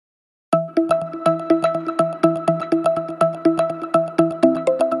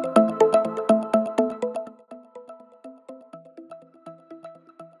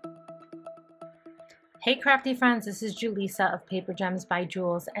Crafty Friends, this is Julissa of Paper Gems by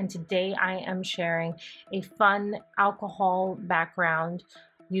Jules, and today I am sharing a fun alcohol background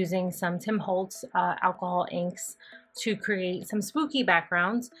using some Tim Holtz alcohol inks to create some spooky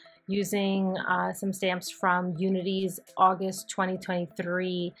backgrounds using some stamps from Unity's August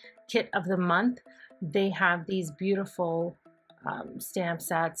 2023 Kit of the Month. They have these beautiful stamp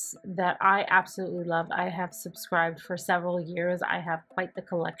sets that I absolutely love. I have subscribed for several years. I have quite the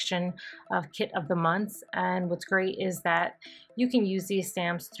collection of Kit of the Months, and what's great is that you can use these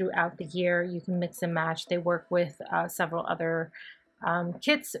stamps throughout the year. You can mix and match. They work with several other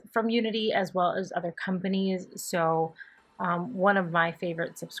kits from Unity as well as other companies, so one of my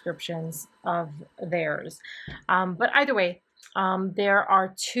favorite subscriptions of theirs. But either way, there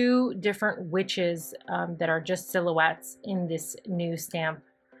are two different witches that are just silhouettes in this new stamp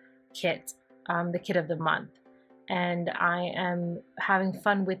kit, the Kit of the Month. And I am having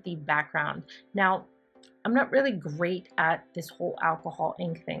fun with the background. Now, I'm not really great at this whole alcohol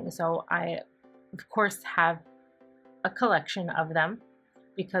ink thing, so I, of course, have a collection of them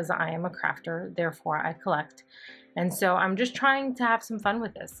because I am a crafter, therefore I collect. And so I'm just trying to have some fun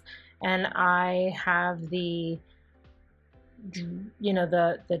with this. And I have the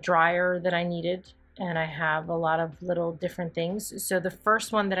dryer that I needed, and I have a lot of little different things. So the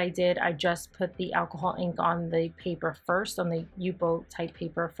first one that I did, I just put the alcohol ink on the paper first, on the Yupo type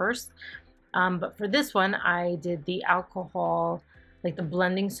paper first. But for this one, I did the alcohol, like the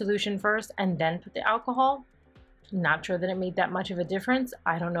blending solution first, and then put the alcohol. Not sure that it made that much of a difference.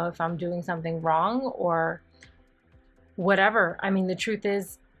 I don't know if I'm doing something wrong or whatever. I mean, the truth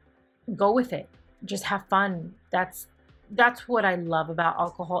is, go with it. Just have fun. That's what I love about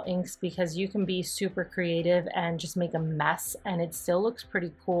alcohol inks, because you can be super creative and just make a mess and it still looks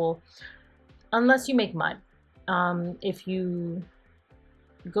pretty cool, unless you make mud. If you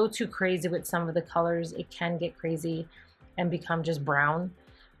go too crazy with some of the colors, it can get crazy and become just brown.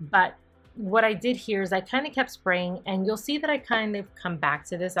 But what I did here is I kind of kept spraying, and you'll see that I kind of come back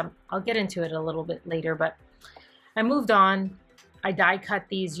to this. I'll get into it a little bit later, but I moved on. I die cut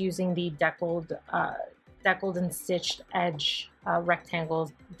these using the deckled and stitched edge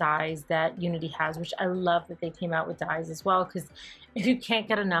rectangle dies that Unity has, which I love that they came out with dies as well, because if you can't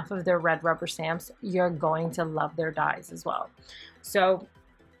get enough of their red rubber stamps, you're going to love their dies as well. So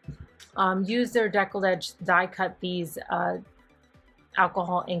use their deckled edge, die cut these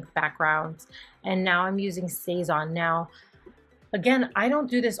alcohol ink backgrounds, and now I'm using Stays On. Now again, I don't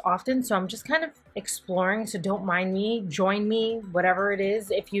do this often, so I'm just kind of exploring, so don't mind me, join me, whatever it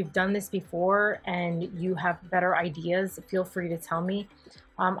is. If you've done this before and you have better ideas, feel free to tell me.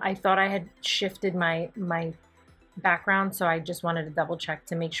 I thought I had shifted my background, so I just wanted to double check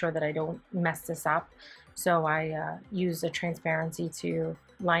to make sure that I don't mess this up. So I used a transparency to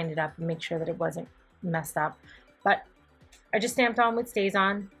line it up and make sure that it wasn't messed up. But I just stamped on with Stays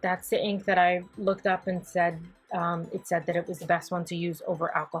On. That's the ink that I looked up and said, it said that it was the best one to use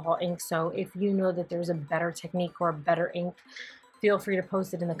over alcohol ink. So if you know that there's a better technique or a better ink, feel free to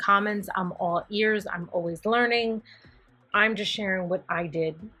post it in the comments. I'm all ears. I'm always learning. I'm just sharing what I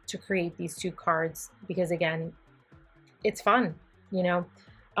did to create these two cards because, again, it's fun, you know.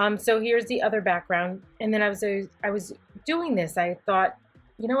 So here's the other background. And then I was doing this. I thought,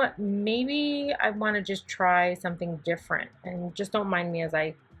 you know what, maybe I want to just try something different, and just don't mind me as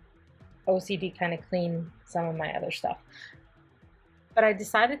I OCD kind of clean some of my other stuff. But I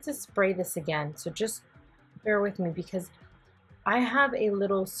decided to spray this again, so just bear with me, because I have a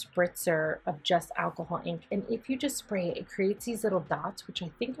little spritzer of just alcohol ink, and if you just spray it, it creates these little dots, which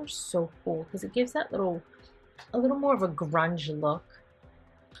I think are so cool because it gives that a little more of a grunge look.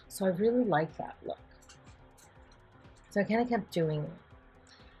 So I really like that look. So I kind of kept doing it.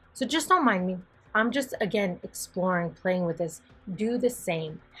 So just don't mind me. I'm just, again, exploring, playing with this. Do the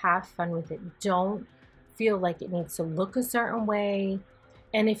same. Have fun with it. Don't feel like it needs to look a certain way.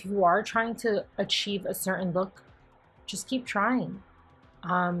 And if you are trying to achieve a certain look, just keep trying.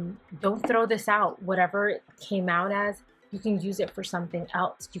 Don't throw this out. Whatever it came out as, you can use it for something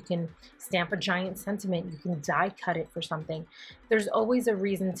else. You can stamp a giant sentiment. You can die cut it for something. There's always a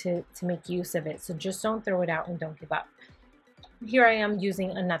reason to make use of it. So just don't throw it out and don't give up. Here I am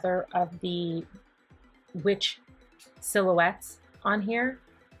using another of the witch silhouettes on here.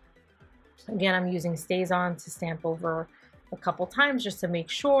 Again, I'm using Stays On to stamp over a couple times just to make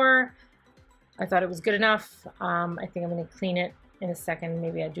sure. I thought it was good enough. I think I'm going to clean it in a second.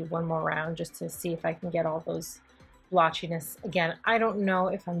 Maybe I do one more round just to see if I can get all those blotchiness. Again, I don't know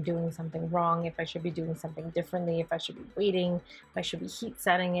if I'm doing something wrong, if I should be doing something differently, if I should be waiting, if I should be heat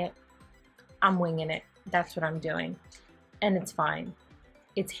setting it. I'm winging it. That's what I'm doing. And it's fine.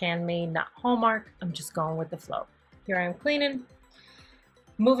 It's handmade, not Hallmark. I'm just going with the flow. Here I am cleaning.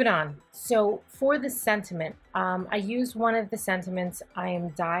 Moving on. So for the sentiment, I used one of the sentiments. I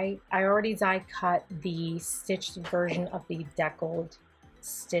already die cut the stitched version of the deckled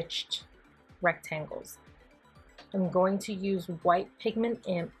stitched rectangles. I'm going to use white pigment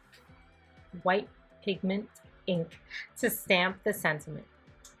ink to stamp the sentiment.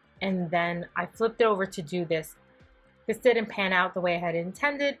 And then I flipped it over to do this. This didn't pan out the way I had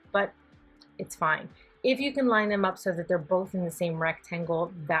intended, but it's fine. If you can line them up so that they're both in the same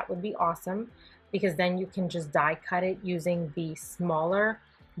rectangle, that would be awesome, because then you can just die cut it using the smaller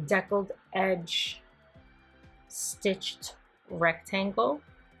deckled edge stitched rectangle,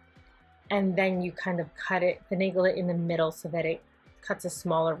 and then you kind of finagle it in the middle so that it cuts a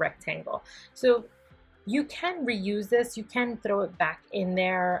smaller rectangle. So you can reuse this, you can throw it back in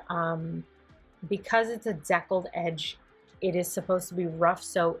there. Because it's a deckled edge, it is supposed to be rough,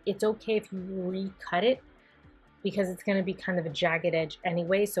 so it's okay if you recut it, because it's going to be kind of a jagged edge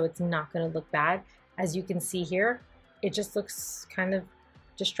anyway, so it's not going to look bad. As you can see here, it just looks kind of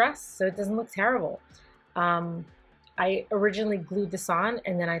distressed, so it doesn't look terrible. I originally glued this on,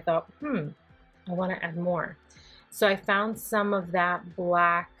 and then I thought, I want to add more. So I found some of that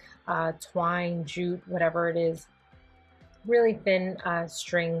black twine, jute, whatever it is, really thin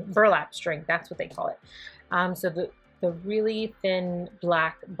string, burlap string, that's what they call it. So the really thin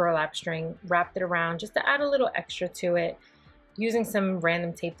black burlap string, wrapped it around just to add a little extra to it, using some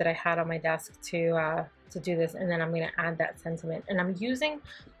random tape that I had on my desk to do this. And then I'm going to add that sentiment, and I'm using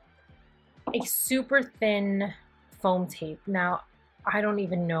a super thin foam tape. Now, I don't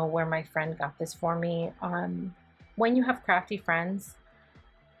even know where my friend got this for me. When you have crafty friends,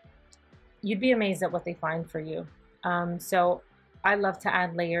 you'd be amazed at what they find for you. So I love to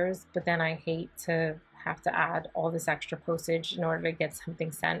add layers, but then I hate to have to add all this extra postage in order to get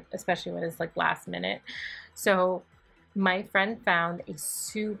something sent, especially when it's like last minute. So my friend found a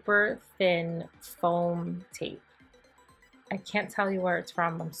super thin foam tape. I can't tell you where it's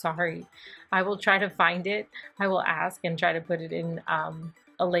from, I'm sorry. I will try to find it. I will ask and try to put it in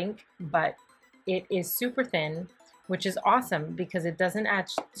a link, but it is super thin, which is awesome because it doesn't add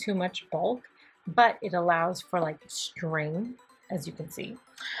too much bulk, but it allows for like string, as you can see.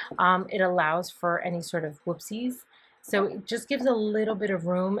 It allows for any sort of whoopsies. So it just gives a little bit of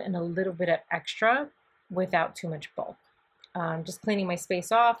room and a little bit of extra without too much bulk. Just cleaning my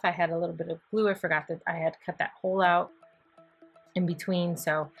space off. I had a little bit of glue. I forgot that I had cut that hole out in between,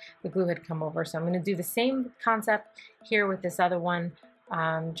 so the glue had come over. So I'm going to do the same concept here with this other one.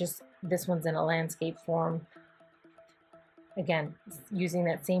 Just this one's in a landscape form. Again, using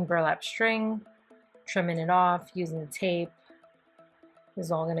that same burlap string, trimming it off, using the tape. This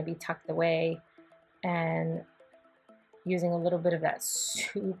is all going to be tucked away, and using a little bit of that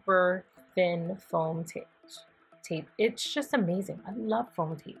super thin foam tape. It's just amazing. I love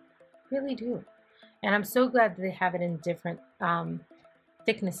foam tape, really do. And I'm so glad that they have it in different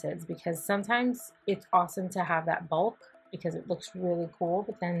thicknesses, because sometimes it's awesome to have that bulk because it looks really cool,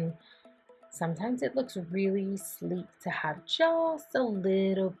 but then sometimes it looks really sleek to have just a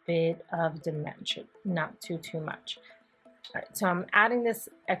little bit of dimension, not too much. All right, so I'm adding this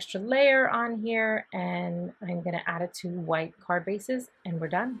extra layer on here, and I'm going to add it to white card bases, and we're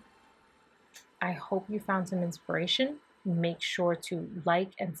done. I hope you found some inspiration. Make sure to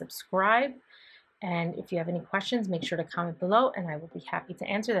like and subscribe. And if you have any questions, make sure to comment below, and I will be happy to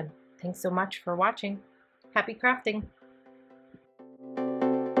answer them. Thanks so much for watching. Happy crafting!